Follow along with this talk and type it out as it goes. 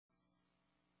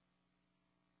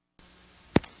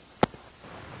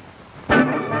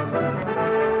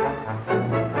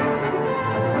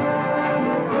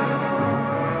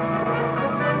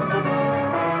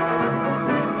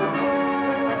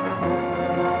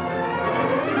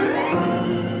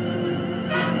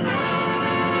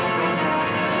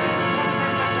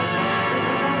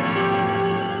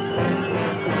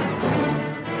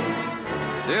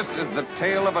is the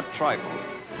tale of a trifle.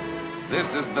 This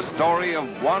is the story of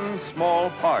one small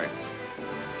part,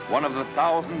 one of the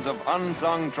thousands of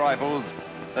unsung trifles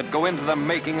that go into the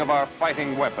making of our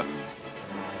fighting weapons.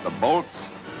 The bolts,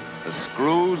 the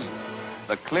screws,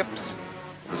 the clips,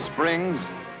 the springs,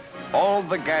 all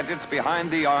the gadgets behind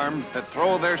the arms that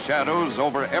throw their shadows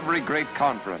over every great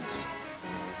conference.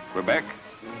 Quebec,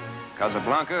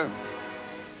 Casablanca,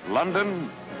 London,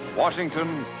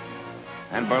 Washington,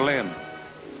 and Berlin.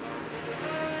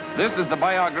 This is the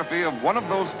biography of one of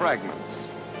those fragments,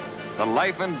 the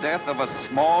life and death of a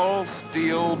small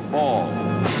steel ball.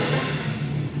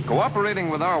 Cooperating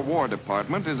with our War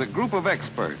Department is a group of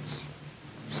experts,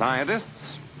 scientists,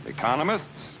 economists,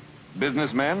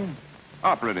 businessmen,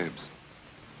 operatives.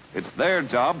 It's their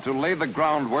job to lay the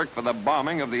groundwork for the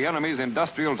bombing of the enemy's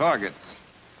industrial targets.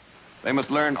 They must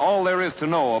learn all there is to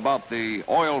know about the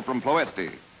oil from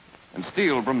Ploesti and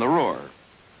steel from the Ruhr,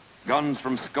 guns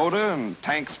from Skoda and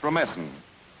tanks from Essen,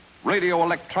 radio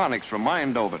electronics from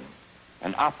Eindhoven,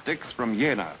 and optics from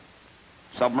Jena,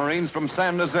 submarines from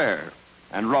Saint-Nazaire,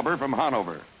 and rubber from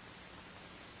Hanover.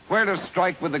 Where to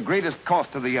strike with the greatest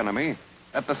cost to the enemy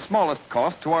at the smallest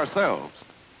cost to ourselves.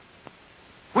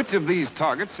 Which of these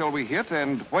targets shall we hit,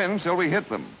 and when shall we hit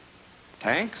them?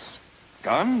 Tanks?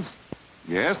 Guns?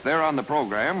 Yes, they're on the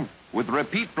program, with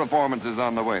repeat performances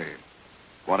on the way.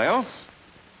 What else?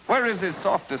 Where is his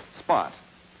softest spot?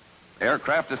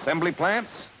 Aircraft assembly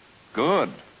plants? Good,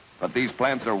 but these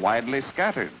plants are widely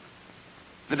scattered.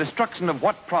 The destruction of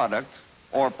what product,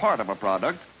 or part of a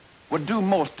product, would do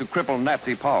most to cripple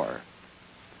Nazi power?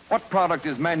 What product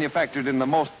is manufactured in the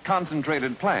most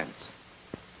concentrated plants?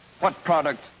 What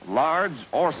product, large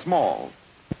or small?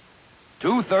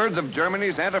 2/3 of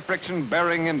Germany's anti-friction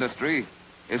bearing industry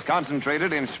is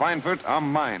concentrated in Schweinfurt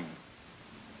am Main.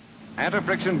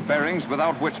 Anti-friction bearings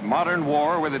without which modern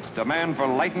war, with its demand for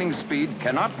lightning speed,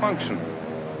 cannot function.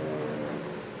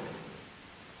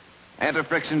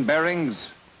 Anti-friction bearings,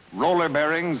 roller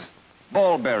bearings,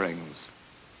 ball bearings.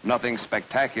 Nothing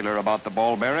spectacular about the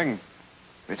ball bearing.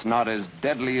 It's not as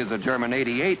deadly as a German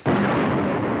 88.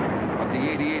 But the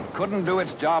 88 couldn't do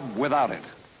its job without it.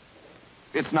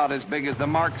 It's not as big as the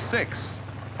Mark 6,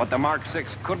 but the Mark 6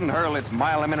 couldn't hurl its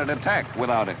mile-a-minute attack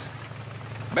without it.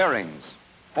 Bearings,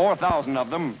 4,000 of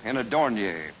them in a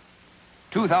Dornier,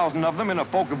 2,000 of them in a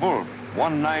Focke-Wulf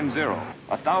 190,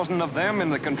 1,000 of them in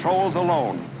the controls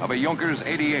alone of a Junkers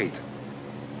 88.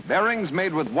 Bearings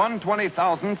made with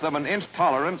 1/20,000th of an inch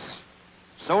tolerance,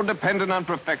 so dependent on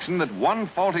perfection that one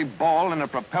faulty ball in a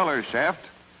propeller shaft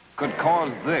could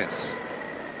cause this.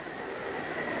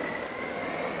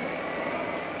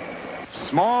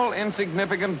 Small,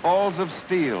 insignificant balls of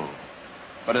steel,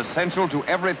 but essential to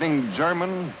everything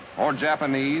German or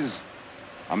Japanese,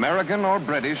 American or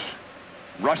British,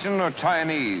 Russian or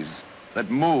Chinese that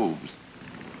moves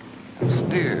and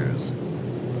steers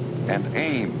and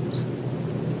aims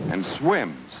and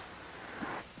swims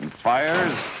and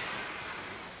fires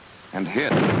and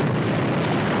hits.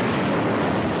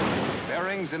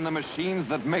 Bearings in the machines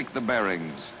that make the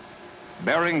bearings.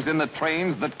 Bearings in the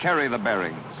trains that carry the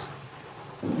bearings.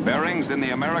 Bearings in the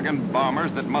American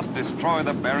bombers that must destroy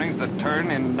the bearings that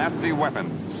turn in Nazi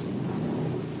weapons.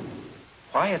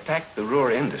 Why attack the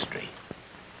Ruhr industry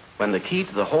when the key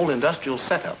to the whole industrial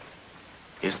setup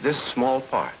is this small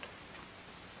part?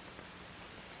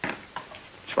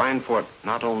 Schweinfurt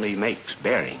not only makes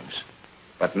bearings,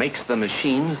 but makes the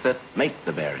machines that make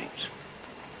the bearings.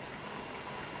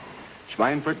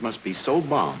 Schweinfurt must be so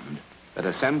bombed that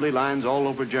assembly lines all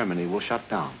over Germany will shut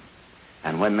down.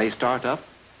 And when they start up,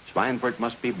 Schweinfurt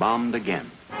must be bombed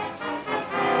again.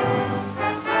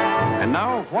 And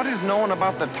now, what is known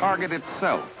about the target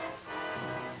itself?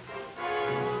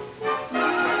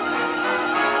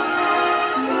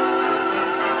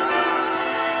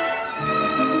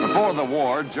 Before the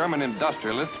war, German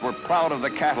industrialists were proud of the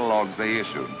catalogs they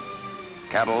issued.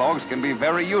 Catalogs can be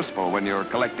very useful when you're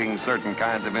collecting certain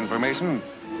kinds of information.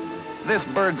 This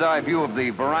bird's eye view of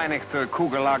the Vereinigte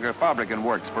Kugellager Fabriken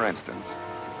works, for instance.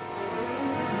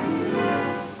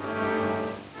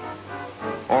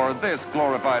 Or this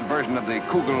glorified version of the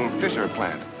Kugel-Fischer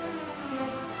plant.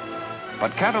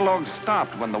 But catalogs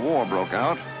stopped when the war broke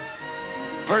out.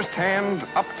 First-hand,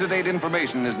 up-to-date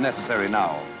information is necessary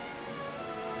now.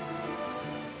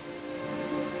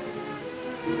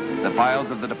 The files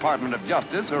of the Department of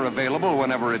Justice are available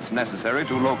whenever it's necessary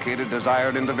to locate a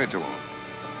desired individual.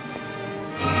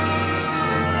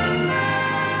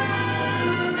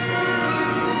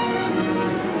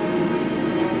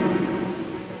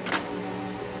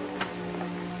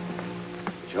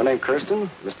 Is your name Kirsten?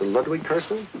 Mr. Ludwig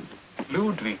Kirsten?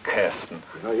 Ludwig Kersten.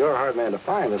 You know, you're a hard man to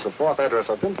find. This is the fourth address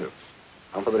I've been to.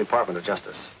 I'm for the Department of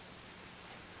Justice.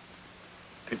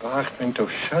 Department of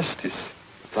Justice.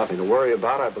 Nothing to worry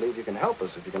about. I believe you can help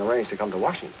us if you can arrange to come to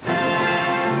Washington.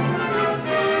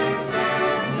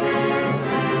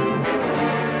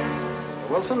 Mr.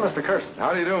 Wilson, Mr. Kirsten.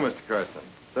 How do you do, Mr. Kirsten?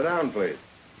 Sit down, please.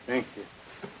 Thank you.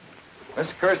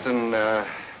 Mr. Kirsten,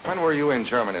 when were you in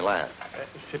Germany last?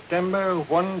 September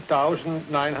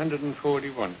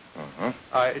 1941. Uh-huh.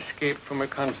 I escaped from a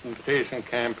concentration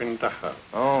camp in Dachau.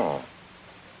 Oh.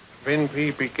 When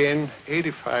we began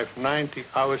 85, 90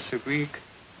 hours a week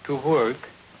to work,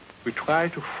 we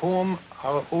tried to form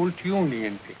our old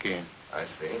union again. I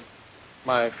see.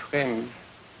 My friends,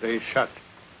 they shot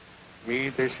me,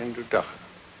 they sent to Dachau.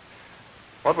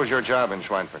 What was your job in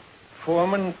Schweinfurt?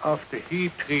 Foreman of the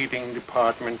heat treating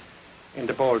department in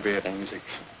the ball bearing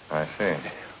section. I see.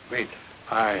 Wait,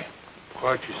 I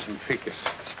brought you some figures.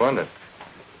 Splendid.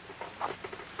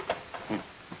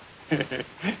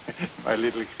 My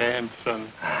little grandson.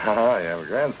 Oh, you have a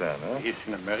grandson, huh? He's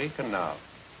in America now.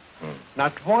 Hmm.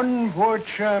 Not one word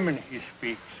German he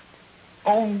speaks.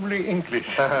 Only English.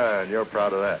 You're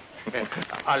proud of that.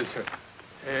 Also,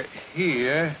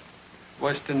 here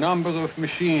was the number of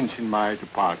machines in my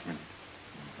department.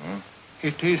 Hmm.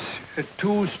 It is a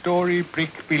two-story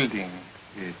brick building.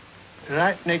 Yes.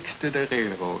 Right next to the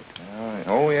railroad.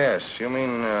 Oh, yes. You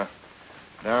mean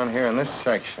down here in this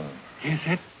section.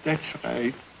 Yes, that's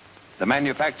right. The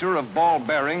manufacture of ball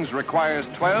bearings requires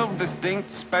 12 distinct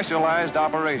specialized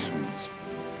operations.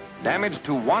 Damage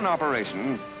to one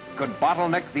operation could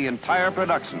bottleneck the entire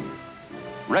production.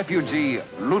 Refugee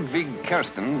Ludwig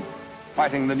Kersten,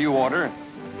 fighting the new order,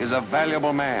 is a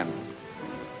valuable man.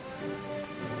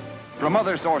 From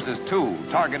other sources, too,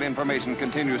 target information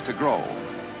continues to grow.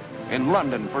 In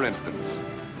London, for instance.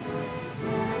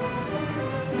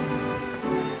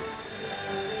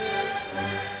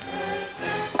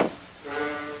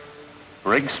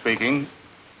 Briggs speaking.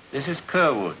 This is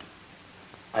Kerwood.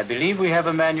 I believe we have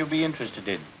a man you'll be interested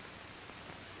in.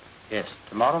 Yes,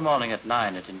 tomorrow morning at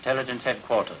 9 at Intelligence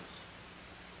Headquarters.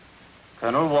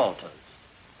 Colonel Walters.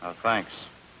 Oh, thanks.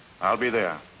 I'll be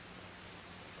there.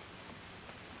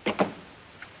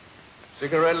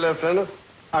 Cigarette, Lieutenant?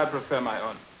 I prefer my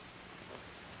own.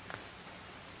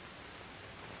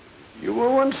 You were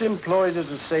once employed as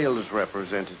a sales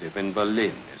representative in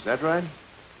Berlin, is that right?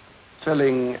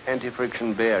 Selling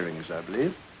anti-friction bearings, I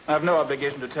believe. I have no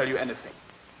obligation to tell you anything.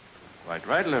 Quite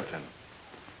right, Lieutenant.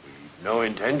 We've no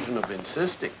intention of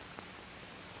insisting.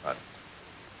 But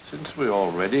since we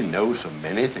already know so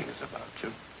many things about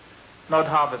you, Not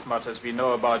half as much as we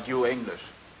know about you English.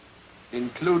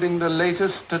 including the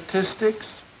latest statistics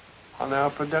on our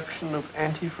production of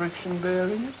anti-friction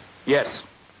bearings? Yes.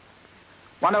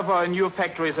 One of our new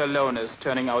factories alone is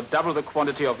turning out double the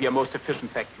quantity of your most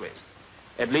efficient factories.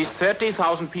 At least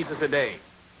 30,000 pieces a day.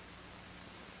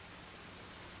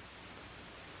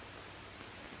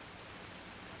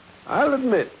 I'll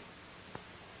admit,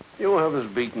 you have us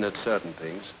beaten at certain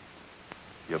things.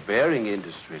 Your bearing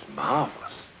industry is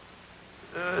marvelous.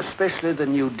 Especially the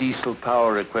new diesel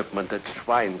power equipment at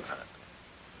Schweinfurt.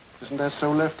 Isn't that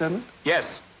so, Lieutenant? Yes.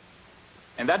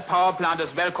 And that power plant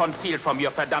is well concealed from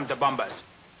your verdammte bombers.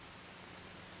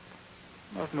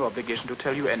 I have no obligation to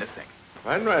tell you anything.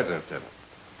 Quite right, Lieutenant.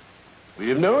 We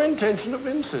have no intention of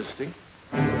insisting.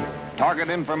 Target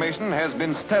information has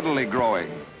been steadily growing.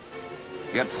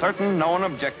 Yet certain known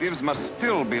objectives must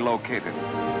still be located.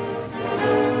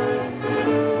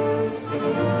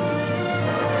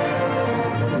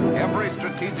 Every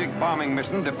strategic bombing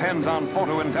mission depends on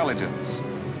photo intelligence.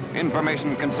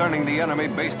 Information concerning the enemy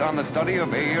based on the study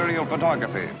of aerial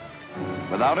photography.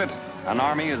 Without it, an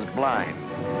army is blind.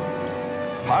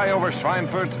 High over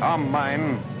Schweinfurt am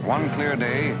Main, one clear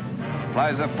day,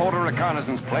 flies a photo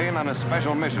reconnaissance plane on a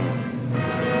special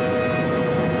mission.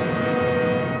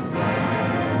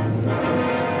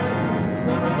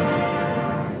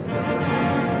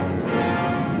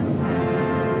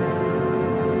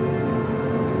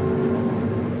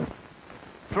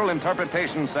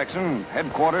 Interpretation Section,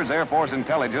 Headquarters, Air Force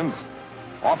Intelligence,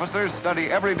 officers study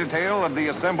every detail of the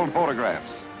assembled photographs.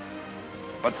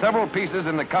 But several pieces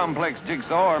in the complex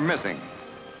jigsaw are missing.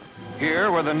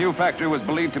 Here, where the new factory was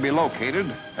believed to be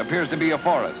located, appears to be a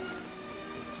forest.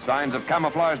 Signs of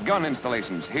camouflaged gun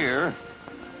installations here,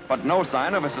 but no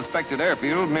sign of a suspected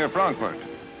airfield near Frankfurt.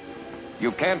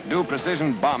 You can't do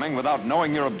precision bombing without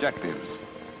knowing your objectives.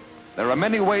 There are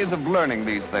many ways of learning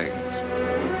these things.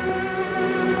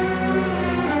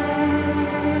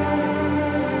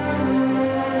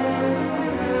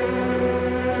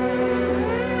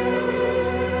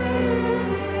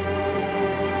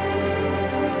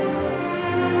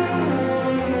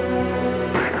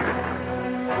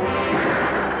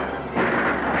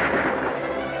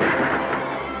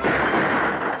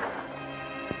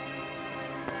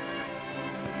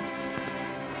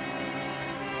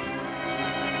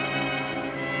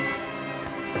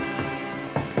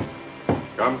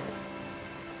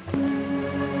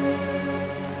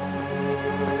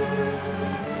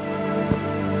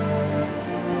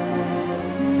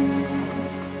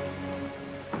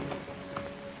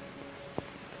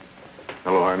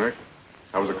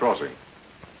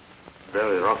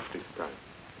 enough this time.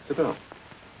 Sit down.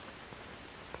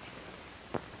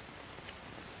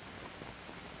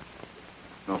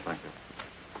 No, thank you.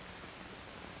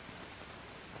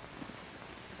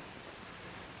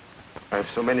 I have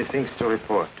so many things to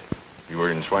report. You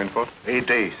were in Schweinfurt? 8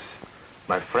 days.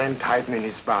 My friend hiding in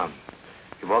his barn.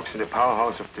 He works in the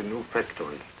powerhouse of the new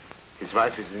factory. His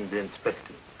wife is in the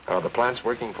inspecting. Are the plants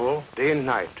working full? Day and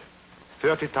night.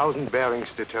 30,000 bearings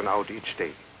they turn out each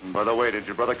day. And by the way, did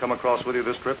your brother come across with you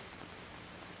this trip?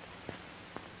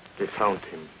 They found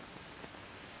him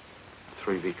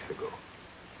 3 weeks ago.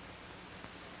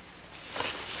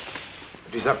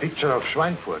 It is a picture of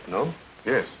Schweinfurt, no?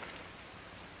 Yes.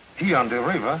 Here on the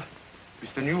river is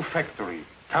the new factory,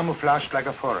 camouflaged like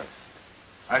a forest.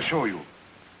 I'll show you.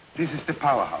 This is the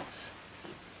powerhouse.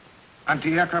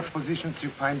 Anti-aircraft positions you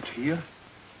find here,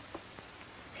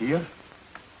 here,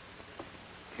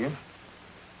 here,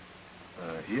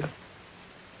 here.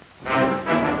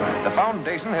 The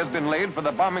foundation has been laid for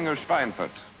the bombing of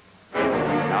Schweinfurt.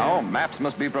 Now, maps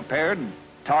must be prepared,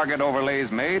 target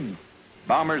overlays made,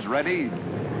 bombers ready.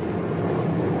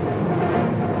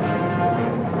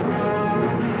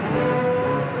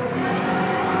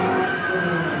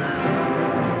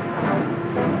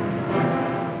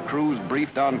 Crews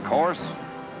briefed on course,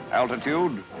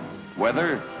 altitude,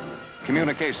 weather,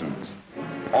 communications.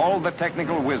 All the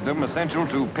technical wisdom essential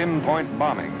to pinpoint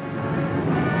bombing.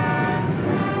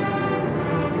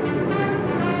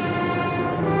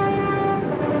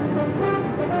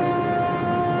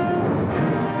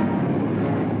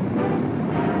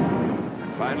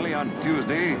 Finally, on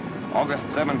Tuesday, August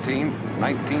 17th,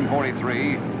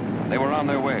 1943, they were on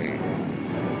their way.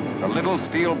 The little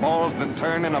steel balls that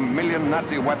turn in 1,000,000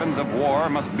 Nazi weapons of war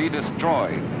must be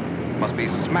destroyed, must be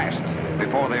smashed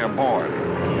before they are born.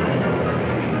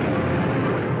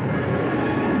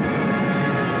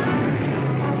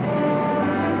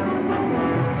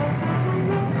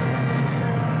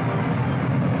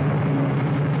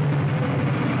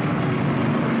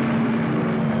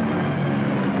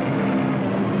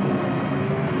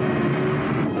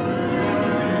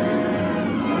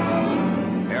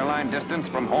 Distance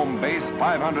from home base,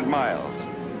 500 miles.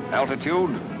 Altitude,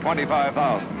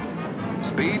 25,000.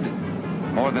 Speed,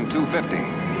 more than 250.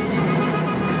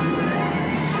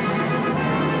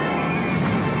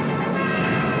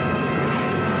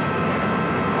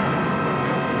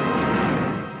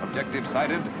 Objective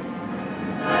sighted.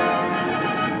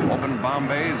 Open bomb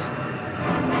bays.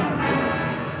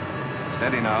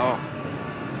 Steady now.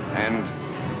 And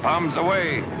bombs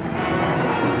away.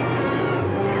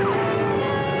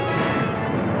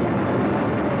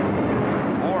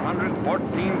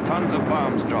 14 tons of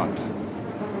bombs dropped.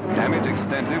 Damage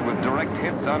extensive with direct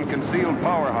hits on concealed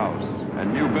powerhouse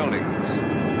and new buildings.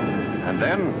 And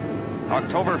then,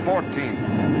 October 14th.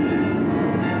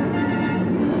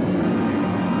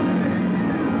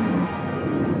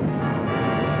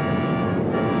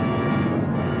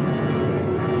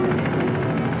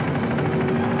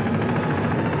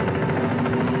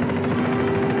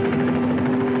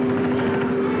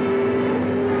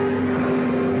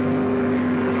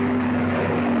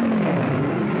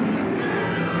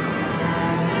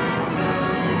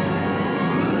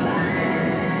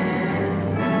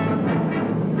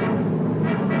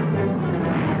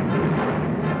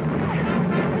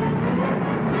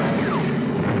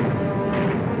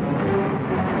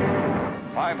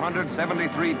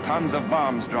 $573 tons of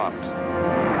bombs dropped.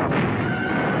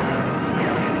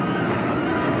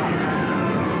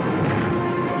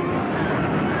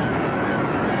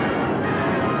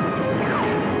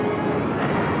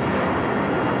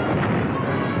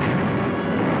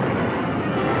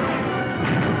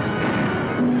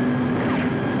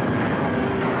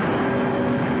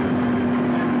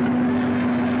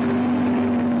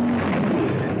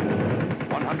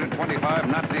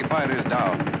 Nazi fighters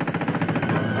down.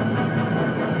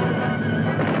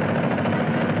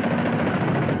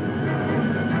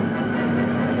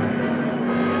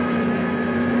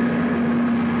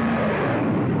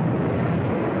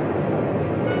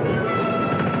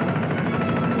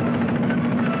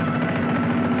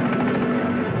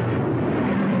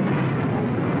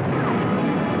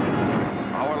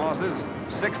 Our losses,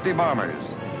 60 bombers,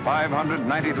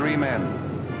 593 men.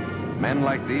 Men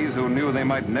like these who knew they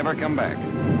might never come back.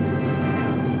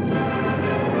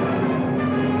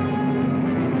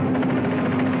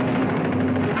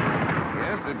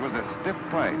 Yes, it was a stiff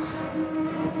price.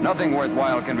 Nothing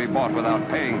worthwhile can be bought without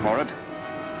paying for it.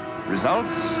 Results?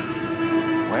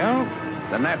 Well,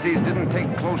 the Nazis didn't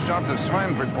take close shots of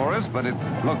Schweinfurt for us, but it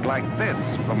looked like this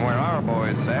from where our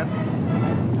boys sat.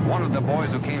 One of the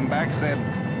boys who came back said,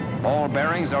 Ball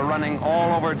bearings are running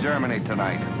all over Germany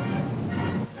tonight.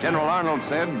 General Arnold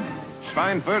said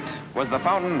Schweinfurt was the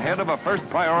fountainhead of a first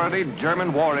priority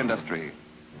German war industry.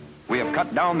 We have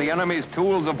cut down the enemy's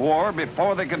tools of war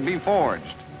before they could be forged.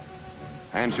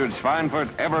 And should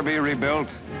Schweinfurt ever be rebuilt,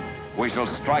 we shall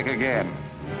strike again.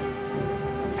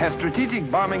 Has strategic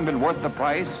bombing been worth the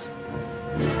price?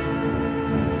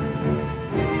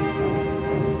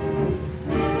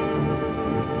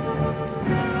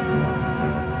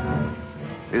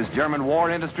 Is German war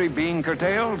industry being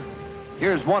curtailed?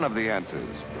 Here's one of the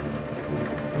answers.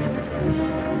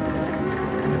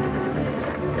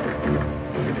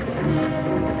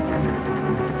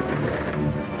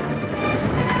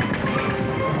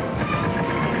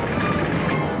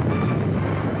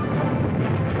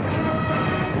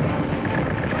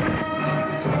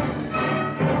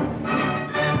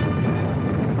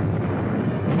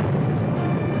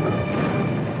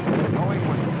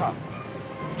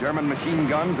 German machine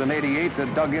guns and 88s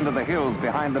had dug into the hills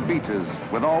behind the beaches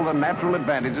with all the natural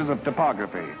advantages of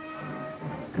topography.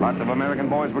 Lots of American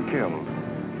boys were killed.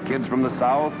 Kids from the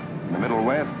South, the Middle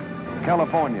West,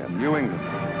 California, New England.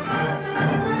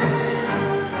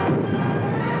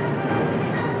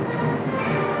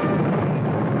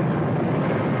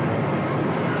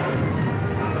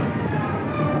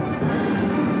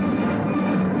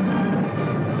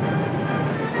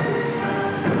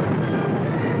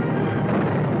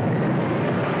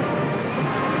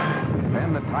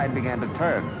 Began to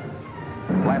turn.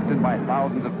 Blasted by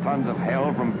thousands of tons of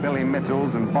hell from Billy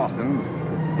Mitchells and Bostons,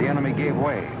 the enemy gave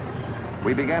way.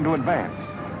 We began to advance,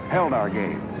 held our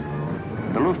gains.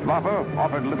 The Luftwaffe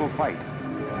offered little fight.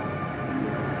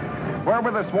 Where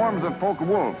were the swarms of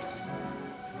Focke-Wulfs?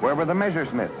 Where were the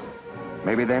Messerschmitts?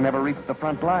 Maybe they never reached the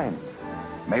front lines.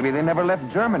 Maybe they never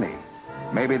left Germany.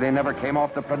 Maybe they never came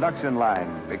off the production line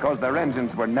because their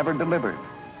engines were never delivered.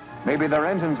 Maybe their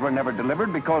engines were never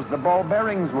delivered because the ball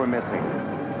bearings were missing.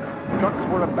 Trucks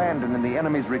were abandoned in the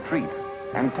enemy's retreat,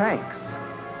 and tanks.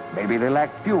 Maybe they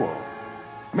lacked fuel.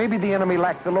 Maybe the enemy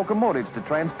lacked the locomotives to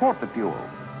transport the fuel.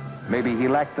 Maybe he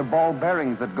lacked the ball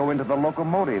bearings that go into the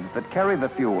locomotives that carry the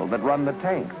fuel that run the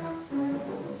tanks.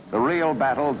 The real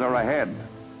battles are ahead.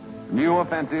 New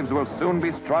offensives will soon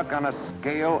be struck on a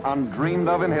scale undreamed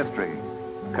of in history,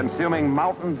 consuming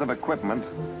mountains of equipment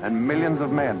and millions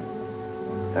of men.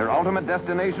 Their ultimate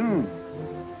destination,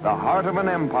 the heart of an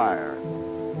empire.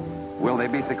 Will they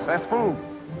be successful?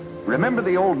 Remember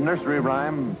the old nursery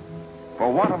rhyme?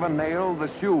 For want of a nail, the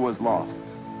shoe was lost.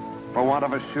 For want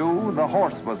of a shoe, the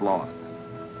horse was lost.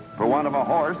 For want of a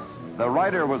horse, the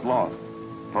rider was lost.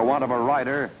 For want of a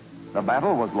rider, the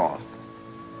battle was lost.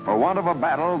 For want of a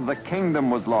battle, the kingdom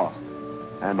was lost.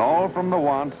 And all from the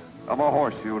want of a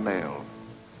horseshoe nail.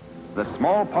 The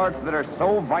small parts that are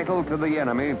so vital to the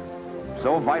enemy,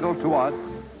 so vital to us,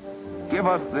 give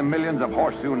us the millions of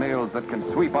horseshoe nails that can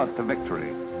sweep us to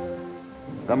victory.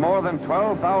 The more than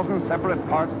 12,000 separate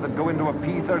parts that go into a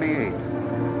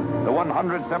P-38. The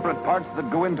 100 separate parts that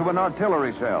go into an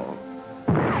artillery shell.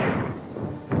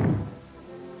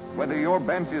 Whether your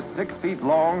bench is 6 feet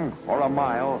long or a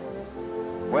mile,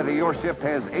 whether your shift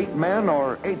has 8 men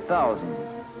or 8,000,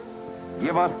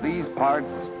 give us these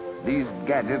parts, these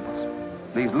gadgets,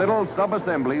 these little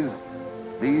sub-assemblies,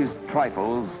 these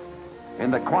trifles,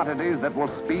 in the quantities that will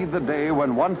speed the day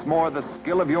when once more the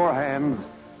skill of your hands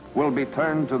will be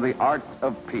turned to the arts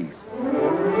of peace.